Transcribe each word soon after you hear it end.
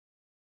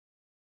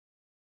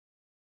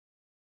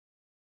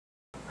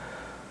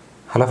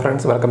Hello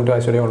friends, welcome to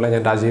Aishwarya Online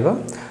and Rajiv.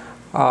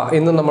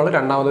 ഇന്ന് നമ്മൾ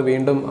രണ്ടാമത്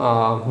വീണ്ടും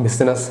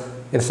ബിസിനസ്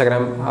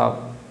ഇൻസ്റ്റാഗ്രാം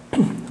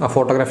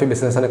ഫോട്ടോഗ്രാഫി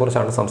ബിസിനസ്സിനെ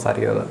കുറിച്ചാണ്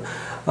സംസാരിക്കുന്നത്.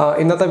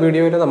 ഇന്നത്തെ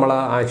വീഡിയോയിൽ നമ്മൾ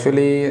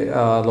ആക്ച്വലി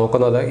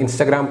നോക്കുന്നത്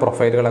ഇൻസ്റ്റാഗ്രാം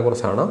പ്രൊഫൈലുകളെ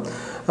കുറിച്ചാണ്.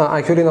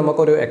 ആക്ച്വലി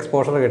നമുക്കൊരു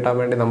എക്സ്പോഷർ കിട്ടാൻ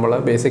വേണ്ടി നമ്മൾ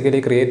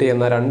ബേസിക്കലി ക്രിയേറ്റ്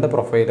ചെയ്യുന്ന രണ്ട്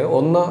പ്രൊഫൈൽ,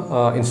 ഒന്ന്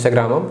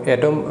ഇൻസ്റ്റാഗ്രാമും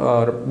ഏറ്റവും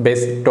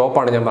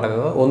ടോപ്പാണ് ഞാൻ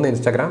പറയുന്നത്, ഒന്ന്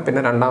ഇൻസ്റ്റാഗ്രാം,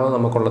 പിന്നെ രണ്ടാമത്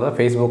നമുക്കുള്ളത്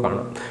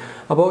ഫേസ്ബുക്കാണ്.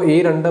 അപ്പോൾ ഈ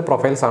രണ്ട്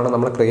പ്രൊഫൈൽസാണ്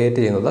നമ്മൾ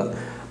ക്രിയേറ്റ് ചെയ്യുന്നത്.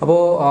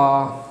 അപ്പോൾ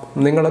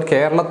നിങ്ങൾ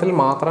കേരളത്തിൽ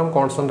മാത്രം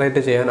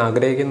കോൺസെൻട്രേറ്റ് ചെയ്യാൻ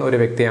ആഗ്രഹിക്കുന്ന ഒരു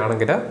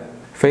വ്യക്തിയാണെങ്കിൽ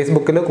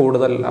ഫേസ്ബുക്കിൽ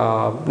കൂടുതൽ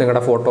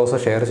നിങ്ങളുടെ ഫോട്ടോസ്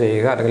ഷെയർ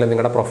ചെയ്യുക, അല്ലെങ്കിൽ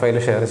നിങ്ങളുടെ പ്രൊഫൈൽ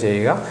ഷെയർ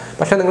ചെയ്യുക.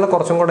 പക്ഷേ നിങ്ങൾ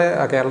കുറച്ചും കൂടെ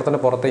കേരളത്തിന്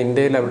പുറത്ത്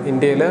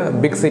ഇന്ത്യയിൽ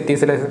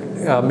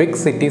ബിഗ്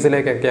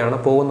സിറ്റീസിലേക്കൊക്കെയാണ്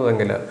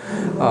പോകുന്നതെങ്കിൽ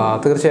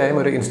തീർച്ചയായും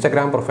ഒരു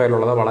ഇൻസ്റ്റാഗ്രാം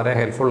പ്രൊഫൈലുള്ളത് വളരെ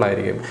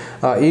ഹെൽപ്ഫുള്ളായിരിക്കും.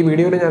 ഈ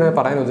വീഡിയോയിൽ ഞാൻ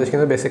പറയാൻ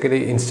ഉദ്ദേശിക്കുന്നത്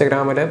ബേസിക്കലി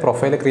ഇൻസ്റ്റാഗ്രാമിൽ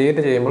പ്രൊഫൈൽ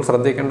ക്രിയേറ്റ് ചെയ്യുമ്പോൾ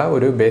ശ്രദ്ധിക്കേണ്ട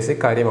ഒരു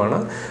ബേസിക് കാര്യമാണ്.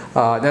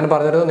 ഞാൻ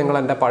പറഞ്ഞത് നിങ്ങൾ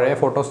എൻ്റെ പഴയ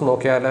ഫോട്ടോസ്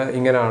നോക്കിയാൽ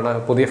ഇങ്ങനെയാണ്,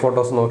 പുതിയ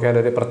ഫോട്ടോസ് നോക്കിയാൽ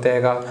ഒരു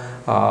പ്രത്യേക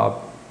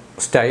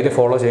സ്റ്റൈൽ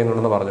ഫോളോ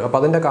ചെയ്യുന്നുണ്ടെന്ന് പറഞ്ഞു. അപ്പോൾ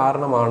അതിൻ്റെ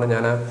കാരണമാണ്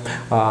ഞാൻ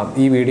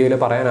ഈ വീഡിയോയിൽ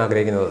പറയാൻ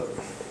ആഗ്രഹിക്കുന്നത്.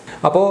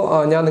 അപ്പോൾ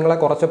ഞാൻ നിങ്ങളെ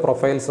കുറച്ച്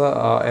പ്രൊഫൈൽസ്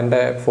എൻ്റെ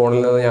ഫോണിൽ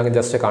നിന്ന് ഞാൻ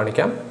ജസ്റ്റ്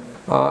കാണിക്കാം.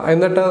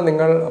 എന്നിട്ട്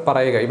നിങ്ങൾ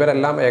പറയുക,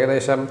 ഇവരെല്ലാം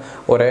ഏകദേശം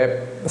ഒരേ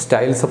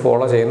സ്റ്റൈൽസ്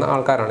ഫോളോ ചെയ്യുന്ന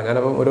ആൾക്കാരാണ്.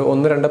 ഞാനപ്പം ഒരു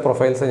 1-2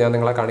 പ്രൊഫൈൽസ് ഞാൻ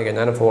നിങ്ങളെ കാണിക്കാം.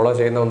 ഞാൻ ഫോളോ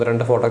ചെയ്യുന്ന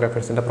 1-2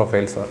 ഫോട്ടോഗ്രാഫേഴ്സിൻ്റെ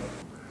പ്രൊഫൈൽസ്.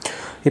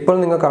 ഇപ്പോൾ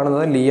നിങ്ങൾ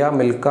കാണുന്നത് ലിയ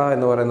മിൽക്ക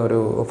എന്ന് പറയുന്ന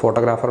ഒരു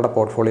ഫോട്ടോഗ്രാഫറുടെ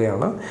പോർട്ട്ഫോളിയോ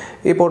ആണ്.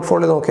 ഈ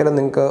പോർട്ട്ഫോളിയോ നോക്കിയാൽ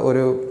നിങ്ങൾക്ക്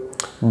ഒരു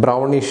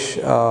ബ്രൗണിഷ്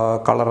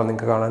കളർ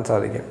നിങ്ങൾക്ക് കാണാൻ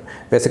സാധിക്കും.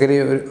 ബേസിക്കലി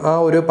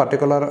ഒരു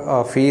പർട്ടിക്കുലർ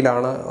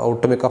ഫീലാണ്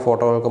ഒട്ടുമിക്ക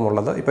ഫോട്ടോകൾക്കും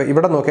ഉള്ളത്. ഇപ്പോൾ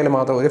ഇവിടെ നോക്കിയാൽ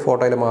മാത്രം ഒരു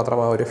ഫോട്ടോയിൽ മാത്രം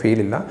ആ ഒരു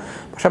ഫീലില്ല,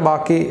 പക്ഷേ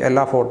ബാക്കി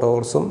എല്ലാ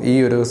ഫോട്ടോസും ഈ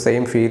ഒരു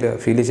സെയിം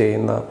ഫീൽ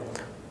ചെയ്യുന്ന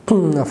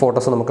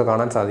ഫോട്ടോസ് നമുക്ക്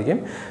കാണാൻ സാധിക്കും.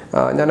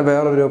 ഞാൻ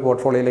വേറൊരു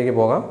പോർട്ട്ഫോളിയോയിലേക്ക്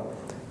പോകാം.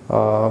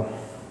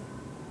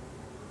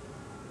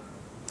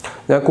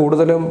 ഞാൻ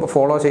കൂടുതലും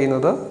ഫോളോ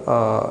ചെയ്യുന്നത്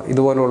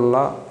ഇതുപോലുള്ള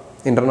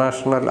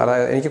ഇൻ്റർനാഷണൽ,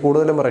 അതായത് എനിക്ക്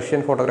കൂടുതലും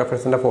റഷ്യൻ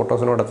ഫോട്ടോഗ്രാഫേഴ്സിൻ്റെ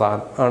ഫോട്ടോസിനോട്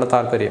ആണ്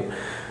താല്പര്യം.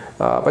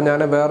 അപ്പം ഞാൻ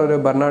വേറൊരു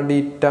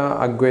ബെർണാഡിറ്റ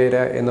അഗ്വേര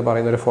എന്ന്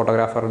പറയുന്നൊരു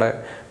ഫോട്ടോഗ്രാഫറുടെ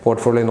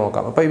പോർട്ട്ഫോളിയോ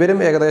നോക്കാം. അപ്പോൾ ഇവരും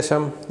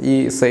ഏകദേശം ഈ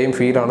സെയിം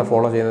ഫീലാണ്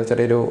ഫോളോ ചെയ്യുന്നത്.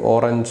 ചെറിയൊരു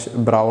ഓറഞ്ച്,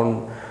 ബ്രൗൺ,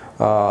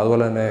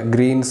 അതുപോലെ തന്നെ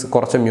ഗ്രീൻസ്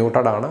കുറച്ച്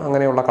മ്യൂട്ടഡ് ആണ്,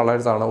 അങ്ങനെയുള്ള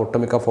കളേഴ്സാണ്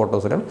ഒട്ടുമിക്ക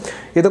ഫോട്ടോസിലും.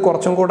 ഇത്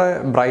കുറച്ചും കൂടെ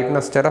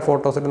ബ്രൈറ്റ്നസ് ചില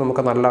ഫോട്ടോസിൽ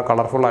നമുക്ക് നല്ല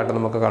കളർഫുള്ളായിട്ട്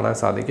നമുക്ക് കാണാൻ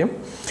സാധിക്കും.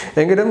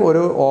 എങ്കിലും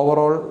ഒരു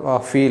ഓവറോൾ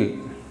ഫീൽ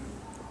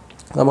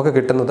നമുക്ക്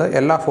കിട്ടുന്നത്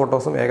എല്ലാ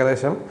ഫോട്ടോസും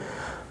ഏകദേശം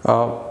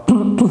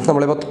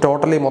നമ്മളിപ്പോൾ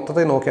ടോട്ടലി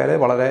മൊത്തത്തിൽ നോക്കിയാൽ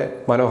വളരെ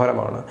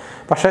മനോഹരമാണ്.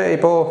 പക്ഷേ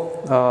ഇപ്പോൾ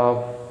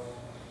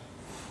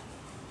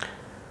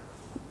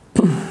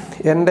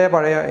എൻ്റെ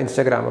പഴയ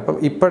ഇൻസ്റ്റാഗ്രാം, അപ്പം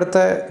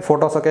ഇപ്പോഴത്തെ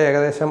ഫോട്ടോസൊക്കെ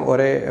ഏകദേശം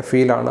ഒരേ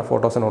ഫീലാണ്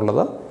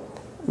ഫോട്ടോസിനുള്ളത്.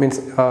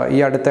 മീൻസ് ഈ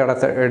അടുത്ത്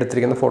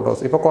എടുത്തിരിക്കുന്ന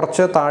ഫോട്ടോസ് ഇപ്പോൾ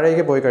കുറച്ച്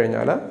താഴേക്ക് പോയി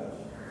കഴിഞ്ഞാൽ,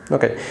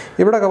 ഓക്കെ,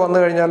 ഇവിടെയൊക്കെ വന്നു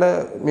കഴിഞ്ഞാൽ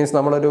മീൻസ്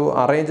നമ്മളൊരു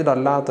അറേഞ്ച്ഡ്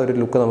അല്ലാത്തൊരു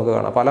ലുക്ക് നമുക്ക്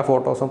കാണാം. പല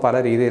ഫോട്ടോസും പല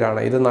രീതിയിലാണ്.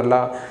 ഇത്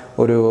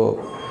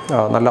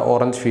നല്ല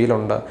ഓറഞ്ച്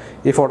ഫീലുണ്ട്.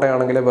 ഈ ഫോട്ടോ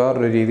ആണെങ്കിൽ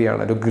വേറൊരു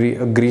രീതിയാണ്, ഒരു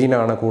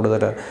ഗ്രീനാണ്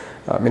കൂടുതൽ.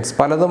 മീൻസ്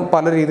പലതും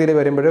പല രീതിയിൽ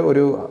വരുമ്പോൾ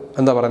ഒരു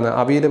എന്താ പറയുന്നത്,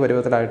 അവിയൽ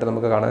പരുവത്തിലായിട്ട്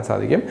നമുക്ക് കാണാൻ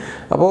സാധിക്കും.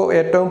 അപ്പോൾ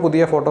ഏറ്റവും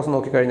പുതിയ ഫോട്ടോസ്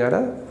നോക്കിക്കഴിഞ്ഞാൽ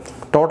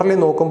ടോട്ടലി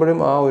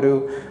നോക്കുമ്പോഴും ആ ഒരു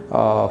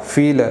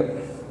ഫീല്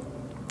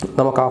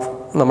നമുക്ക്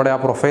നമ്മുടെ ആ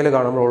പ്രൊഫൈൽ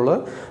കാണുമ്പോഴുള്ള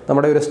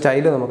നമ്മുടെ ഒരു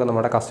സ്റ്റൈല് നമുക്ക്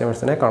നമ്മുടെ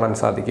കസ്റ്റമേഴ്സിനെ കാണാൻ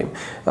സാധിക്കും.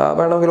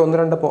 വേണമെങ്കിൽ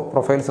 1-2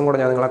 പ്രൊഫൈൽസും കൂടെ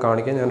ഞാൻ നിങ്ങളെ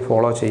കാണിക്കാം, ഞാൻ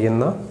ഫോളോ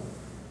ചെയ്യുന്ന.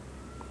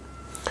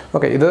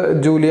 ഓക്കെ, ഇത്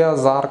ജൂലിയ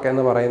സാർക്ക്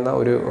എന്ന് പറയുന്ന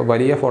ഒരു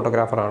വലിയ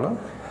ഫോട്ടോഗ്രാഫറാണ്.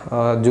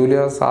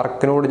 ജൂലിയ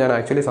സാർക്കിനോട് ഞാൻ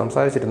ആക്ച്വലി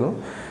സംസാരിച്ചിരുന്നു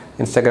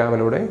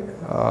ഇൻസ്റ്റാഗ്രാമിലൂടെ.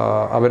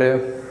 അവരുടെ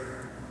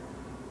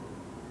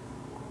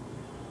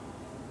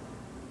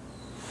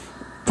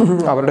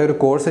ഒരു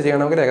കോഴ്സ്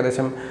ചെയ്യണമെങ്കിൽ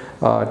ഏകദേശം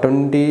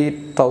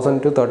 20,000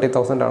 to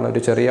 30,000 ആണ്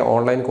ഒരു ചെറിയ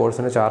ഓൺലൈൻ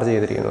കോഴ്സിന് ചാർജ്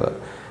ചെയ്തിരിക്കുന്നത്.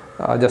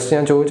 ജസ്റ്റ്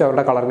ഞാൻ ചോദിച്ചു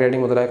അവരുടെ കളർ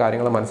ഗ്രേഡിങ് മുതലായ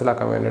കാര്യങ്ങൾ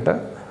മനസ്സിലാക്കാൻ വേണ്ടിയിട്ട്.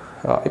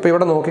 ഇപ്പോൾ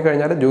ഇവിടെ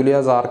നോക്കിക്കഴിഞ്ഞാൽ ജൂലിയ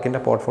സാർക്കിൻ്റെ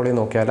പോർട്ട്ഫോളിയോ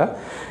നോക്കിയാൽ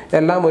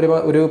എല്ലാം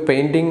ഒരു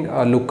പെയിൻറ്റിങ്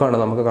ലുക്കാണ്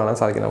നമുക്ക് കാണാൻ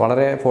സാധിക്കുന്നത്.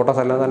 വളരെ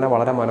ഫോട്ടോസ് എല്ലാം തന്നെ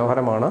വളരെ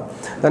മനോഹരമാണ്.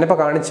 ഞാനിപ്പോൾ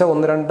കാണിച്ച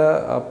 1-2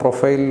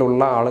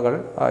 പ്രൊഫൈലിലുള്ള ആളുകൾ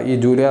ഈ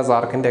ജൂലിയ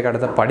സാർക്കിൻ്റെയൊക്കെ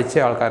അടുത്ത്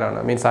പഠിച്ച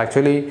ആൾക്കാരാണ്. മീൻസ്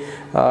ആക്ച്വലി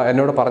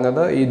എന്നോട്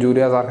പറഞ്ഞത്, ഈ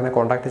ജൂലിയ സാർക്കിനെ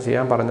കോൺടാക്റ്റ്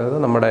ചെയ്യാൻ പറഞ്ഞത്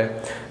നമ്മുടെ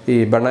ഈ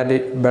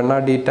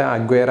ബെർണാഡിറ്റ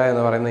അഗ്വേര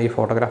എന്ന് പറയുന്ന ഈ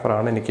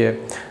ഫോട്ടോഗ്രാഫറാണ് എനിക്ക്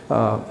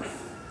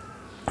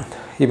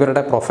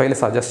ഇവരുടെ പ്രൊഫൈൽ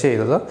സജസ്റ്റ്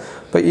ചെയ്തത്.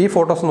 അപ്പോൾ ഈ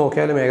ഫോട്ടോസ്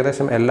നോക്കിയാലും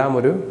ഏകദേശം എല്ലാം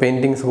ഒരു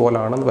പെയിൻറ്റിങ്സ്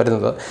പോലാണ്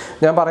വരുന്നത്.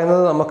 ഞാൻ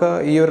പറയുന്നത് നമുക്ക്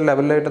ഈ ഒരു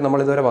ലെവലിലായിട്ട്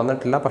നമ്മൾ ഇതുവരെ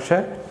വന്നിട്ടില്ല, പക്ഷേ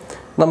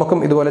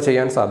നമുക്കും ഇതുപോലെ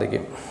ചെയ്യാൻ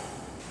സാധിക്കും.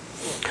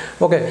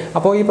 ഓക്കെ,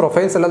 അപ്പോൾ ഈ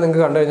പ്രൊഫൈൽസ് എല്ലാം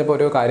നിങ്ങൾക്ക് കണ്ടു കഴിഞ്ഞപ്പോൾ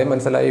ഒരു കാര്യം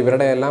മനസ്സിലായി.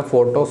 ഇവരുടെ എല്ലാം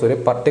ഫോട്ടോസ് ഒരു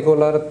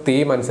പർട്ടിക്കുലർ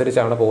തീം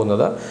അനുസരിച്ചാണ്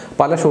പോകുന്നത്.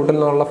 പല ഷൂട്ടിൽ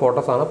നിന്നുള്ള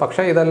ഫോട്ടോസാണ്,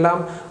 പക്ഷേ ഇതെല്ലാം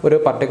ഒരു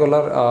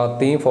പർട്ടിക്കുലർ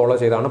തീം ഫോളോ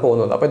ചെയ്താണ്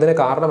പോകുന്നത്. അപ്പോൾ ഇതിന്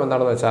കാരണം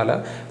എന്താണെന്ന് വെച്ചാൽ,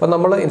 ഇപ്പോൾ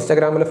നമ്മൾ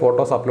ഇൻസ്റ്റാഗ്രാമിൽ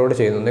ഫോട്ടോസ് അപ്ലോഡ്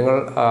ചെയ്യുന്നു.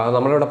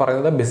 നമ്മളിവിടെ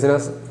പറയുന്നത്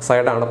ബിസിനസ്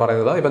സൈഡാണ്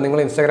പറയുന്നത്. ഇപ്പോൾ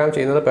നിങ്ങൾ ഇൻസ്റ്റാഗ്രാം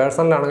ചെയ്യുന്നത്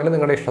പേഴ്സണലാണെങ്കിൽ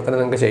നിങ്ങളുടെ ഇഷ്ടത്തിന്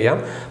നിങ്ങൾക്ക് ചെയ്യാം.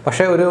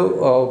 പക്ഷേ ഒരു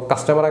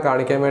കസ്റ്റമറെ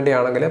കാണിക്കാൻ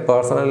വേണ്ടിയാണെങ്കിൽ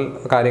പേഴ്സണൽ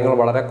കാര്യങ്ങൾ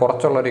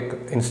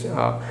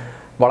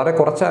വളരെ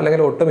കുറച്ച്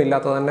അല്ലെങ്കിൽ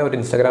ഒട്ടുമില്ലാത്ത തന്നെ ഒരു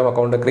ഇൻസ്റ്റാഗ്രാം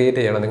അക്കൗണ്ട് ക്രിയേറ്റ്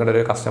ചെയ്യണം നിങ്ങളുടെ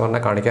ഒരു കസ്റ്റമറിനെ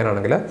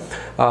കാണിക്കാനാണെങ്കിൽ.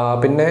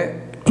 പിന്നെ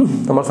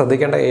നമ്മൾ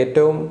ശ്രദ്ധിക്കേണ്ട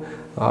ഏറ്റവും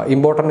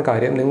ഇമ്പോർട്ടൻറ്റ്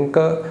കാര്യം,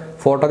 നിങ്ങൾക്ക്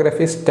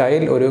ഫോട്ടോഗ്രാഫി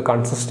സ്റ്റൈൽ ഒരു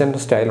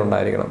കൺസിസ്റ്റൻറ്റ് സ്റ്റൈൽ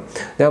ഉണ്ടായിരിക്കണം.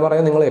 ഞാൻ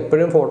പറയും, നിങ്ങൾ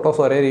എപ്പോഴും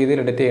ഫോട്ടോസ് ഒരേ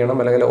രീതിയിൽ എഡിറ്റ് ചെയ്യണം,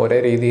 അല്ലെങ്കിൽ ഒരേ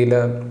രീതിയിൽ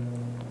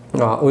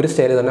ഒരു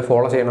സ്റ്റൈൽ തന്നെ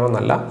ഫോളോ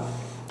ചെയ്യണമെന്നല്ല.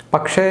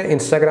 പക്ഷേ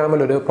ഇൻസ്റ്റാഗ്രാമിൽ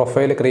ഒരു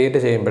പ്രൊഫൈൽ ക്രിയേറ്റ്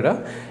ചെയ്യുമ്പോൾ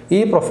ഈ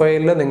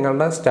പ്രൊഫൈലിൽ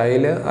നിങ്ങളുടെ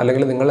സ്റ്റൈല്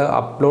അല്ലെങ്കിൽ നിങ്ങൾ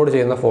അപ്ലോഡ്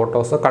ചെയ്യുന്ന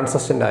ഫോട്ടോസ്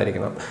കൺസിസ്റ്റൻ്റ്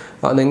ആയിരിക്കണം.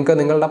 നിങ്ങൾക്ക്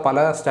നിങ്ങളുടെ പല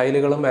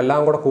സ്റ്റൈലുകളും എല്ലാം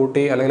കൂടെ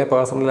കൂട്ടി അല്ലെങ്കിൽ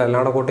പേഴ്സണൽ എല്ലാം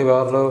കൂടെ കൂട്ടി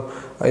വേറൊരു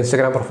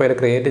ഇൻസ്റ്റാഗ്രാം പ്രൊഫൈൽ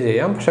ക്രിയേറ്റ്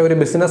ചെയ്യാം. പക്ഷേ ഒരു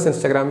ബിസിനസ്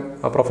ഇൻസ്റ്റാഗ്രാം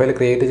പ്രൊഫൈൽ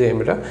ക്രിയേറ്റ്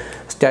ചെയ്യുമ്പോൾ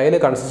സ്റ്റൈല്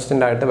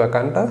കൺസിസ്റ്റൻ്റ് ആയിട്ട്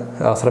വെക്കാനായിട്ട്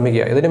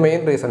ശ്രമിക്കുക. ഇതിന്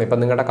മെയിൻ റീസൺ,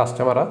 ഇപ്പം നിങ്ങളുടെ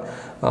കസ്റ്റമർ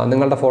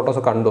നിങ്ങളുടെ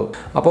ഫോട്ടോസ് കണ്ടു,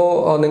 അപ്പോൾ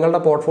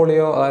നിങ്ങളുടെ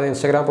പോർട്ട്ഫോളിയോ അതായത്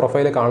ഇൻസ്റ്റാഗ്രാം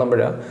പ്രൊഫൈൽ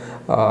കാണുമ്പോൾ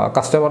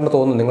കസ്റ്റമറിന്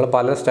തോന്നും നിങ്ങൾ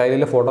പല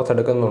സ്റ്റൈലിൽ ഫോട്ടോസ്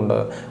എടുക്കുന്നുണ്ട്.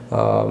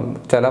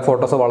 ചില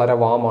ഫോട്ടോസ് വളരെ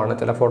വാമാണ്,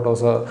 ചില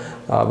ഫോട്ടോസ്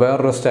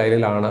വേറൊരു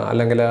സ്റ്റൈലിലാണ്,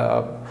 അല്ലെങ്കിൽ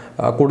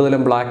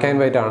കൂടുതലും ബ്ലാക്ക്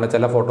ആൻഡ് വൈറ്റ് ആണ്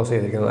ചില ഫോട്ടോസ്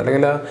ചെയ്തിരിക്കുന്നത്.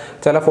 അല്ലെങ്കിൽ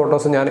ചില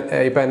ഫോട്ടോസ് ഞാൻ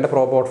ഇപ്പോൾ എൻ്റെ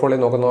പോർട്ട്ഫോളിയോ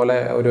നോക്കുന്ന പോലെ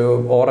ഒരു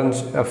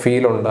ഓറഞ്ച്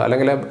ഫീലുണ്ട്,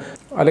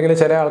 അല്ലെങ്കിൽ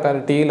ചില ആൾക്കാർ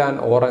ടീൽ ആൻഡ്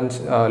ഓറഞ്ച്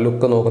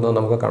ലുക്ക് നോക്കുന്നത്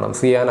നമുക്ക് കാണാം,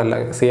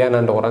 സിയാൻ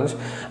ആൻഡ് ഓറഞ്ച്,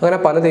 അങ്ങനെ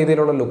പല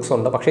രീതിയിലുള്ള ലുക്സ്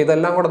ഉണ്ട്. പക്ഷേ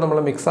ഇതെല്ലാം കൂടെ നമ്മൾ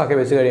മിക്സ് ആക്കി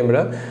വെച്ച് കഴിയുമ്പോൾ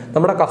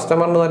നമ്മുടെ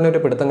കസ്റ്റമറിന് തന്നെ ഒരു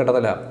പിടുത്തം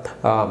കിട്ടത്തില്ല.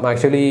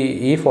 ആക്ച്വലി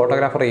ഈ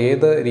ഫോട്ടോഗ്രാഫർ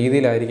ഏത്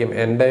രീതിയിലായിരിക്കും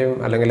എൻ്റെയും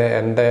അല്ലെങ്കിൽ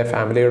എൻ്റെ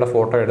ഫാമിലിയുടെ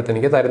ഫോട്ടോ എടുത്ത്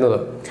എനിക്ക് തരുന്നത്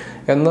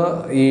എന്ന്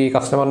ഈ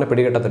കസ്റ്റമറിന്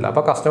പിടികിട്ടത്തില്ല.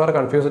 അപ്പോൾ കസ്റ്റമർ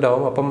കൺഫ്യൂസ്ഡ്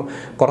ആവും. അപ്പം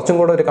കുറച്ചും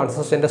കൂടെ ഒരു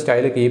കൺസിസ്റ്റൻ്റ്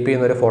സ്റ്റൈൽ കീപ്പ്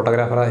ചെയ്യുന്ന ഒരു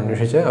ഫോട്ടോഗ്രാഫറെ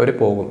അന്വേഷിച്ച് അവർ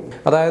പോകും.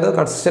 അതായത്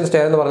കൺസിസ്റ്റൻ്റ്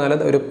സ്റ്റൈൽ എന്ന് പറഞ്ഞാൽ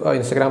ഒരു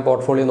ഇൻസ്റ്റാഗ്രാം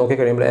പോർട്ട്ഫോളിയോ നോക്കി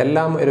കഴിയുമ്പോൾ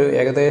എല്ലാം ഒരു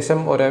ഏകദേശം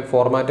ഒരു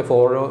ഫോർമാറ്റ്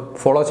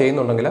ഫോളോ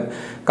ചെയ്യുന്നുണ്ടെങ്കിൽ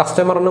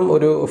കസ്റ്റമറിനും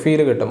ഒരു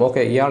ഫീൽ കിട്ടും.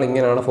 ഓക്കെ, ഇയാൾ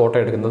ഇങ്ങനെയാണ് ഫോട്ടോ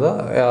എടുക്കുന്നത്,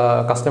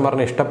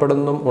 കസ്റ്റമറിന്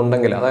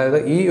ഇഷ്ടപ്പെടുന്നുണ്ടെങ്കിൽ, അതായത്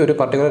ഈ ഒരു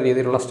പർട്ടിക്കുലർ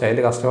രീതിയിലുള്ള സ്റ്റൈൽ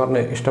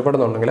കസ്റ്റമറിന്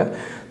ഇഷ്ടപ്പെടുന്നുണ്ടെങ്കിൽ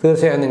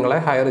തീർച്ചയായും നിങ്ങളെ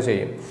ഹയർ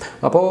ചെയ്യും.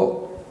 അപ്പോൾ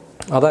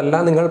അതല്ല,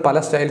 നിങ്ങൾ പല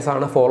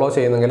സ്റ്റൈൽസാണ് ഫോളോ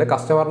ചെയ്യുന്നതെങ്കിൽ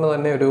കസ്റ്റമറിന്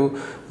തന്നെ ഒരു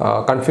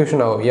കൺഫ്യൂഷൻ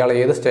ആവും, ഇയാൾ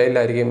ഏത്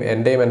സ്റ്റൈലിലായിരിക്കും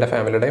എൻ്റെയും എൻ്റെ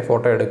ഫാമിലിയുടെയും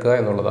ഫോട്ടോ എടുക്കുക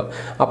എന്നുള്ളത്.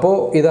 അപ്പോൾ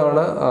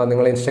ഇതാണ്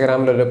നിങ്ങൾ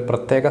ഇൻസ്റ്റാഗ്രാമിൽ ഒരു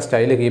പ്രത്യേക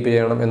സ്റ്റൈൽ കീപ്പ്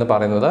ചെയ്യണം എന്ന്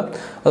പറയുന്നത്.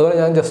 അതുപോലെ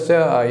ഞാൻ ജസ്റ്റ്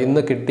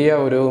ഇന്ന് കിട്ടിയ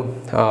ഒരു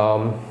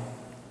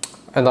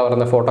എന്താ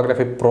പറയുന്നത്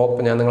ഫോട്ടോഗ്രാഫി പ്രോപ്പ്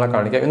ഞാൻ നിങ്ങളെ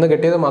കാണിക്കാം. ഇന്ന്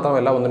കിട്ടിയത്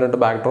മാത്രമല്ല, 1-2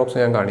 ബാക്ക് ഡ്രോപ്സ്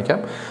ഞാൻ കാണിക്കാം.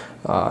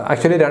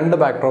 ആക്ച്വലി 2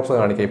 ബാക്ക് ഡ്രോപ്സ്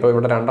കാണിക്കാം. ഇപ്പോൾ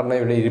ഇവിടെ 2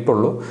 ഇവിടെ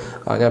ഇരിപ്പുള്ളൂ,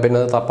 ഞാൻ പിന്നെ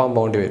അത് തപ്പാൻ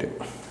പോകേണ്ടി വരും.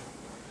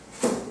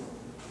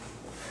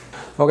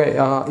 ഓക്കെ,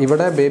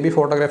 ഇവിടെ ബേബി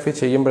ഫോട്ടോഗ്രാഫി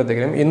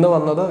ചെയ്യുമ്പോഴത്തേക്കും ഇന്ന്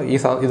വന്നത്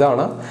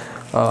ഇതാണ്.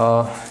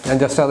 ഞാൻ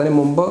ജസ്റ്റ് അതിന്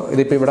മുമ്പ്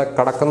ഇതിപ്പോൾ ഇവിടെ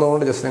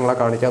കിടക്കുന്നതുകൊണ്ട് ജസ്റ്റ് നിങ്ങളെ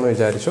കാണിക്കാമെന്ന്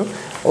വിചാരിച്ചു.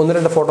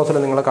 1-2 ഫോട്ടോസിൽ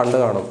നിങ്ങൾ കണ്ടു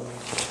കാണും.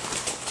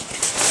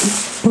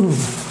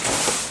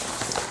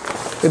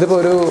 ഇതിപ്പോൾ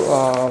ഒരു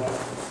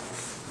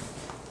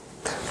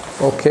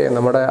ഓക്കെ,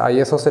 നമ്മുടെ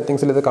ISO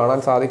സെറ്റിങ്സിൽ ഇത് കാണാൻ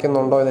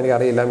സാധിക്കുന്നുണ്ടോ എന്ന്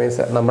എനിക്കറിയില്ല.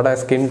 മീൻസ് നമ്മുടെ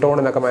സ്കിൻ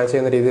ടോണിനൊക്കെ മാച്ച്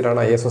ചെയ്യുന്ന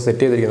രീതിയിലാണ് ISO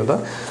സെറ്റ് ചെയ്തിരിക്കുന്നത്.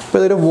 അപ്പോൾ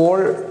ഇതൊരു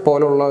വോൾ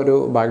പോലുള്ള ഒരു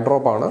ബാക്ക്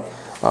ഡ്രോപ്പാണ്.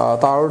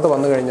 താഴോട്ട്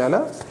വന്നു കഴിഞ്ഞാൽ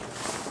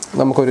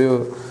നമുക്കൊരു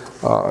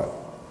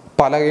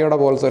പലകയുടെ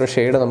പോലത്തെ ഒരു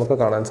ഷെയ്ഡ് നമുക്ക്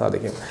കാണാൻ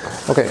സാധിക്കും.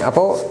 ഓക്കെ,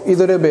 അപ്പോൾ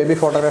ഇതൊരു ബേബി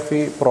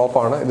ഫോട്ടോഗ്രാഫി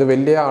പ്രോപ്പാണ്. ഇത്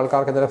വലിയ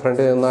ആൾക്കാർക്ക് ഇതിൻ്റെ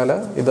ഫ്രണ്ടിൽ നിന്നാൽ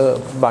ഇത്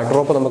ബാക്ക്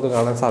ഡ്രോപ്പ് നമുക്ക്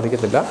കാണാൻ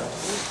സാധിക്കത്തില്ല.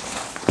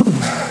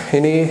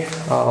 ഇനി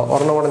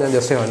ഒരെണ്ണമാണ് ഞാൻ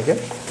ജസ്റ്റ് കാണിക്കാം.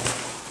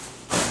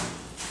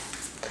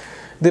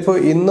 ഇതിപ്പോൾ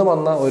ഇന്ന്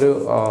വന്ന ഒരു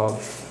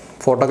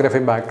ഫോട്ടോഗ്രാഫി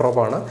ബാക്ക്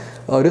ഡ്രോപ്പാണ്.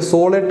 ഒരു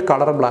സോളിഡ്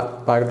കളർ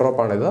ബാക്ക്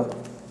ഡ്രോപ്പാണിത്.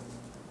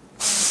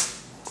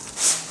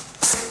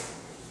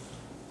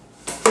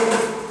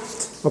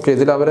 ഓക്കെ,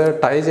 ഇതിൽ അവർ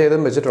ടൈ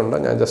ചെയ്തും വെച്ചിട്ടുണ്ട്.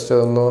 ഞാൻ ജസ്റ്റ്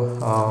ഒന്ന്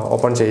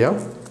ഓപ്പൺ ചെയ്യാം.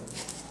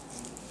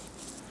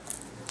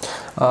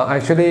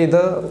 ആക്ച്വലി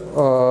ഇത്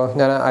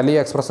ഞാൻ അലി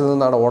എക്സ്പ്രസ്സിൽ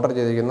നിന്നാണ് ഓർഡർ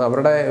ചെയ്തിരിക്കുന്നത്.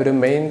 അവരുടെ ഒരു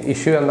മെയിൻ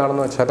ഇഷ്യൂ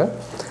എന്താണെന്ന് വെച്ചാൽ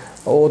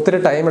ഒത്തിരി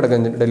ടൈം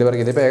എടുക്കും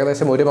ഡെലിവറിക്ക്. ഇതിപ്പോൾ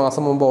ഏകദേശം 1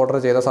 മാസം മുമ്പ് ഓർഡർ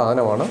ചെയ്ത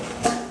സാധനമാണ്.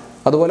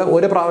 അതുപോലെ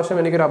ഒരു പ്രാവശ്യം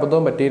എനിക്കൊരു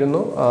അബദ്ധവും പറ്റിയിരുന്നു.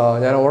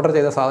 ഞാൻ ഓർഡർ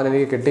ചെയ്ത സാധനം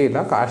എനിക്ക് കിട്ടിയില്ല,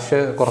 കാശ്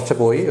കുറച്ച്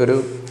പോയി.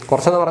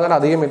 കുറച്ചെന്ന് പറഞ്ഞാൽ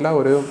അധികമില്ല,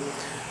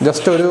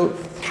 ജസ്റ്റ് ഒരു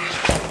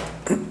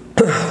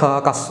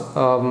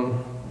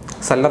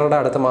സെല്ലറുടെ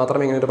അടുത്ത്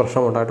മാത്രമേ ഇങ്ങനൊരു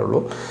പ്രശ്നം ഉണ്ടായിട്ടുള്ളൂ.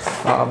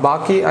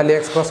 ബാക്കി അലി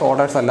എക്സ്പ്രസ്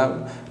ഓർഡേഴ്സ് എല്ലാം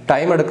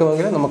ടൈം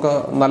എടുക്കുമെങ്കിൽ നമുക്ക്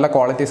നല്ല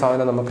ക്വാളിറ്റി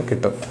സാധനം നമുക്ക്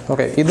കിട്ടും.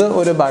 ഓക്കെ, ഇത്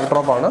ഒരു ബാക്ക്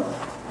ഡ്രോപ്പാണ്.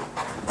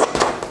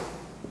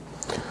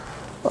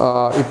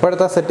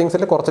 ഇപ്പോഴത്തെ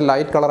സെറ്റിങ്സിൽ കുറച്ച്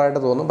ലൈറ്റ്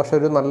കളറായിട്ട് തോന്നും, പക്ഷെ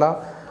ഒരു നല്ല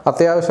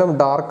അത്യാവശ്യം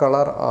ഡാർക്ക്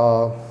കളർ,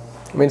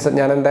 മീൻസ്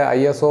ഞാൻ എൻ്റെ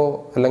ISO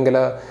അല്ലെങ്കിൽ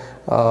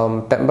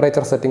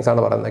ടെമ്പറേച്ചർ സെറ്റിങ്സ്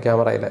ആണ് പറയുന്നത്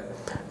ക്യാമറയിൽ.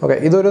 ഓക്കെ,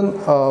 ഇതൊരു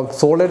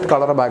സോളിഡ്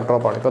കളർ ബാക്ക്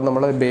ഡ്രോപ്പാണ്. ഇപ്പം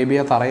നമ്മൾ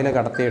ബേബിയെ തറയിൽ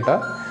കിടത്തിയിട്ട്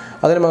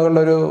അതിന്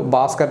മുകളിലൊരു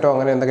ബാസ്ക്കറ്റോ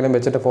അങ്ങനെ എന്തെങ്കിലും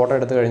വെച്ചിട്ട് ഫോട്ടോ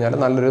എടുത്തു കഴിഞ്ഞാൽ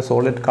നല്ലൊരു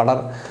സോളിഡ് കളർ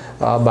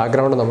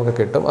ബാക്ക്ഗ്രൗണ്ട് നമുക്ക്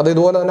കിട്ടും. അത്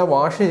ഇതുപോലെ തന്നെ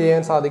വാഷ്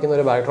ചെയ്യാൻ സാധിക്കുന്ന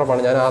ഒരു ബാക്ക്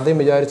ഡ്രോപ്പാണ്. ഞാൻ ആദ്യം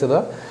വിചാരിച്ചത്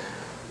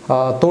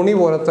തുണി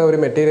പോലത്തെ ഒരു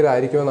മെറ്റീരിയൽ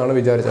ആയിരിക്കുമെന്നാണ്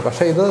വിചാരിച്ചത്.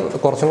 പക്ഷേ ഇത്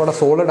കുറച്ചും കൂടെ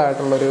സോളിഡ്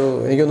ആയിട്ടുള്ളൊരു,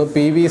 എനിക്കൊന്ന്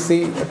PVC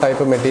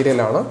ടൈപ്പ്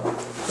മെറ്റീരിയലാണ്.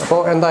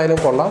 അപ്പോൾ എന്തായാലും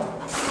കൊള്ളാം.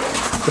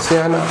 ജസ്റ്റ്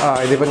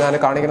ഇതിപ്പോൾ ഞാൻ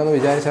കാണിക്കണമെന്ന്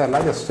വിചാരിച്ചതല്ല,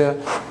 ജസ്റ്റ്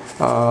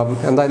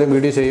എന്തായാലും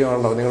വീഡിയോ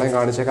ചെയ്യുവാണല്ലോ, നിങ്ങളെയും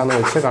കാണിച്ചേക്കാമെന്ന്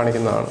വെച്ച്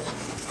കാണിക്കുന്നതാണ്.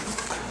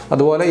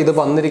 അതുപോലെ ഇത്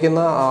വന്നിരിക്കുന്ന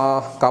ആ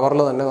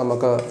കവറിൽ തന്നെ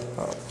നമുക്ക്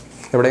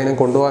എവിടെയെങ്കിലും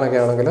കൊണ്ടുപോകാനൊക്കെ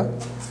ആണെങ്കിൽ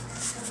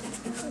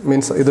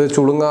മീൻസ് ഇത്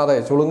ചുളുങ്ങാതെ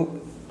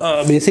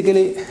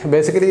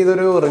ബേസിക്കലി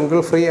ഇതൊരു റിങ്കിൾ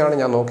ഫ്രീ ആണ്.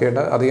 ഞാൻ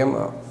നോക്കിയിട്ട് അധികം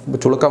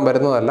ചുളുക്കം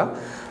വരുന്നതല്ല.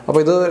 അപ്പോൾ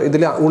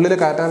ഇതിൽ ഉള്ളിൽ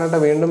കയറ്റാനായിട്ട്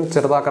വീണ്ടും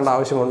ചെറുതാക്കേണ്ട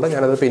ആവശ്യമുണ്ട്.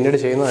 ഞാനത് പിന്നീട്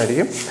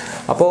ചെയ്യുന്നതായിരിക്കും.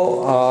 അപ്പോൾ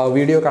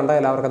വീഡിയോ കണ്ട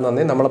എല്ലാവർക്കും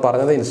നന്ദി. നമ്മൾ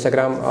പറഞ്ഞത്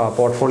ഇൻസ്റ്റാഗ്രാം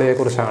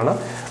പോർട്ട്ഫോളിയോയെക്കുറിച്ചാണ്.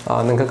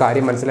 നിങ്ങൾക്ക്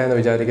കാര്യം മനസ്സിലായെന്ന്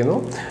വിചാരിക്കുന്നു.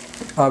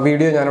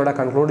 വീഡിയോ ഞാനിവിടെ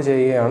കൺക്ലൂഡ്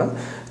ചെയ്യുകയാണ്.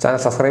 ചാനൽ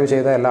സബ്സ്ക്രൈബ്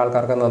ചെയ്ത എല്ലാ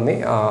ആൾക്കാർക്കും നന്ദി.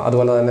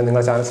 അതുപോലെ തന്നെ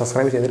നിങ്ങൾ ചാനൽ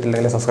സബ്സ്ക്രൈബ്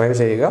ചെയ്തിട്ടില്ലെങ്കിൽ സബ്സ്ക്രൈബ്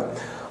ചെയ്യുക.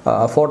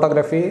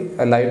 ഫോട്ടോഗ്രാഫി,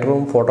 ലൈറ്റ്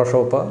റൂം,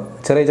 ഫോട്ടോഷോപ്പ്,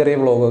 ചെറിയ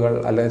വ്ളോഗുകൾ,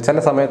 അല്ലെങ്കിൽ ചില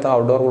സമയത്ത്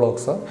ഔട്ട്ഡോർ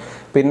വ്ളോഗ്സ്,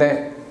 പിന്നെ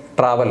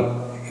ട്രാവൽ,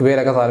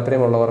 ഇവയിലൊക്കെ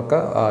താല്പര്യമുള്ളവർക്ക്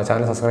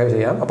ചാനൽ സബ്സ്ക്രൈബ്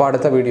ചെയ്യാം. അപ്പോൾ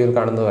അടുത്ത വീഡിയോയിൽ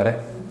കാണുന്നതുവരെ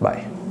ബൈ.